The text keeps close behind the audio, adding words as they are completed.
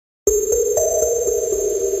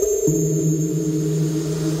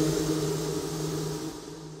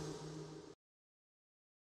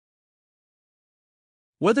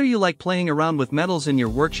Whether you like playing around with metals in your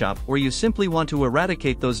workshop or you simply want to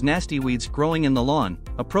eradicate those nasty weeds growing in the lawn,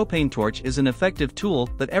 a propane torch is an effective tool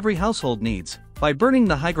that every household needs. By burning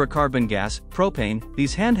the hydrocarbon gas, propane,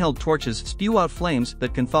 these handheld torches spew out flames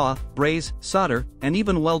that can thaw, braze, solder, and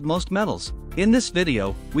even weld most metals. In this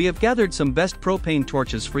video, we have gathered some best propane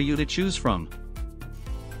torches for you to choose from.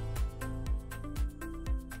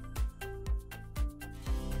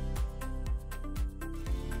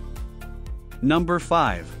 Number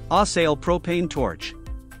 5. Ausale Propane Torch.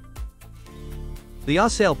 The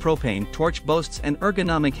Ausale Propane Torch boasts an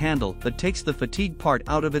ergonomic handle that takes the fatigue part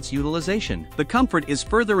out of its utilization. The comfort is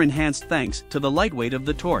further enhanced thanks to the lightweight of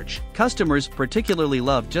the torch. Customers particularly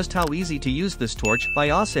love just how easy to use this torch by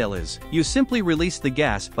Ausale is. You simply release the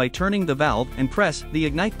gas by turning the valve and press the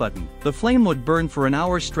ignite button. The flame would burn for an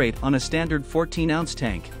hour straight on a standard 14-ounce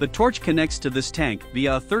tank. The torch connects to this tank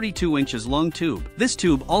via a 32 inches long tube. This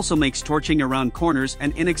tube also makes torching around corners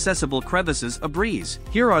and inaccessible crevices a breeze.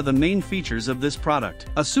 Here are the main features of this product.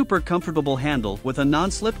 A super comfortable handle with a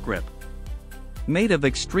non-slip grip. Made of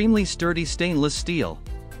extremely sturdy stainless steel.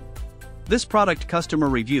 This product customer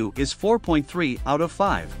review is 4.3 out of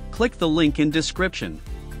 5. Click the link in description.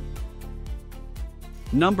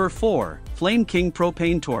 Number 4. Flame King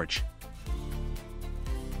Propane Torch.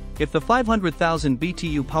 If the 500,000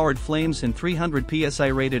 BTU powered flames and 300 PSI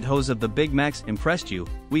rated hose of the Big Macs impressed you,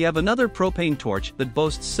 we have another propane torch that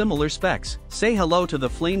boasts similar specs. Say hello to the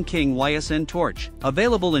Flame King YSN torch.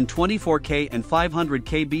 Available in 24K and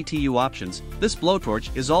 500K BTU options, this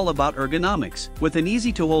blowtorch is all about ergonomics. With an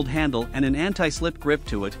easy-to-hold handle and an anti-slip grip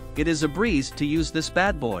to it, it is a breeze to use this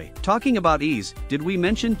bad boy. Talking about ease, did we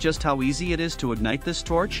mention just how easy it is to ignite this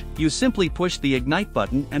torch? You simply push the ignite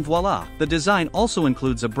button and voila! The design also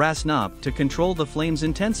includes a brass knob to control the flame's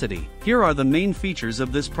intensity. Here are the main features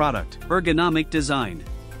of this product. Ergonomic design.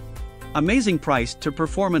 Amazing price to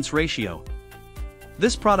performance ratio.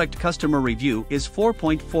 This product customer review is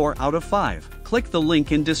 4.4 out of 5. Click the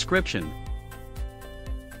link in description.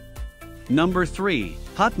 Number 3.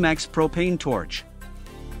 Hot Max Propane Torch.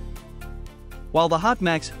 While the Hot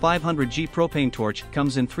Max 500G propane torch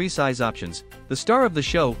comes in 3 size options, the star of the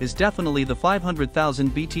show is definitely the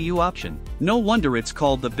 500,000 BTU option. No wonder it's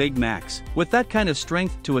called the Big Macs. With that kind of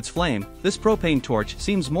strength to its flame, this propane torch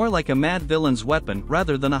seems more like a mad villain's weapon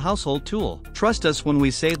rather than a household tool. Trust us when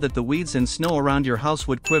we say that the weeds and snow around your house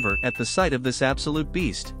would quiver at the sight of this absolute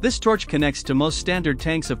beast. This torch connects to most standard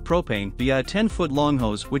tanks of propane via a 10-foot long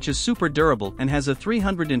hose which is super durable and has a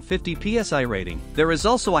 350 PSI rating. There is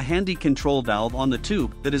also a handy control valve on the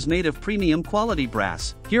tube that is made of premium quality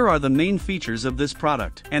brass. Here are the main features of this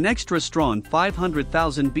product. An extra strong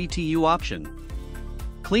 500,000 BTU option.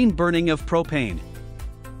 Clean burning of propane.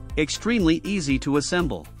 Extremely easy to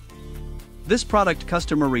assemble. This product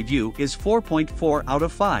customer review is 4.4 out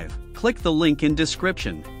of 5. Click the link in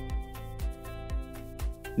description.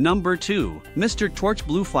 Number 2. Mr. Torch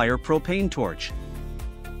Bluefire Propane Torch.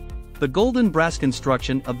 The golden brass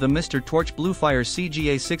construction of the Mr. Torch Bluefire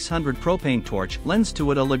CGA 600 propane torch lends to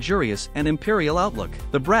it a luxurious and imperial outlook.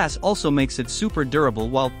 The brass also makes it super durable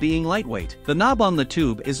while being lightweight. The knob on the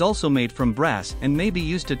tube is also made from brass and may be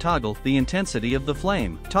used to toggle the intensity of the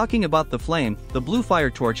flame. Talking about the flame, the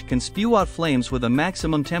Bluefire torch can spew out flames with a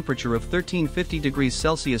maximum temperature of 1350 degrees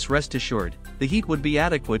Celsius. Rest assured, the heat would be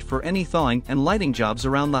adequate for any thawing and lighting jobs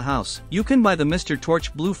around the house. You can buy the Mr.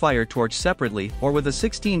 Torch Bluefire torch separately or with a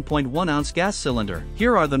 16.1-ounce gas cylinder.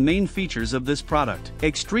 Here are the main features of this product.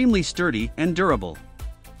 Extremely sturdy and durable.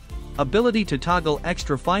 Ability to toggle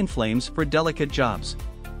extra fine flames for delicate jobs.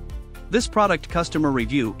 This product customer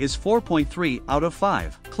review is 4.3 out of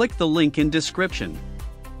 5. Click the link in description.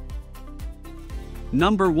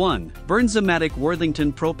 Number 1. Bernzomatic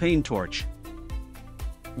Worthington Propane Torch.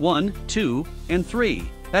 1, 2, and 3.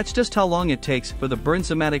 That's just how long it takes for the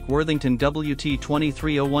Bernzomatic Worthington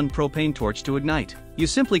WT2301 propane torch to ignite. You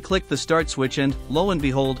simply click the start switch and, lo and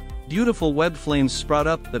behold, beautiful webbed flames sprout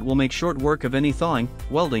up that will make short work of any thawing,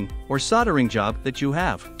 welding, or soldering job that you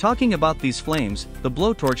have. Talking about these flames, the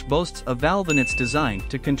blowtorch boasts a valve in its design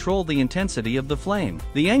to control the intensity of the flame.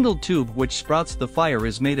 The angled tube which sprouts the fire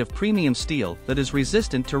is made of premium steel that is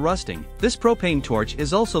resistant to rusting. This propane torch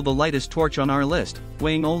is also the lightest torch on our list,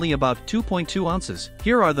 weighing only about 2.2 ounces.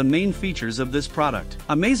 Here are the main features of this product.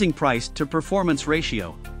 Amazing price to performance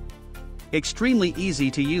ratio. Extremely easy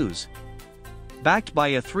to use. Backed by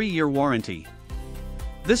a 3-year warranty.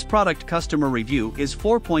 This product customer review is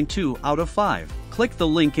 4.2 out of 5. Click the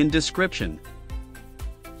link in description.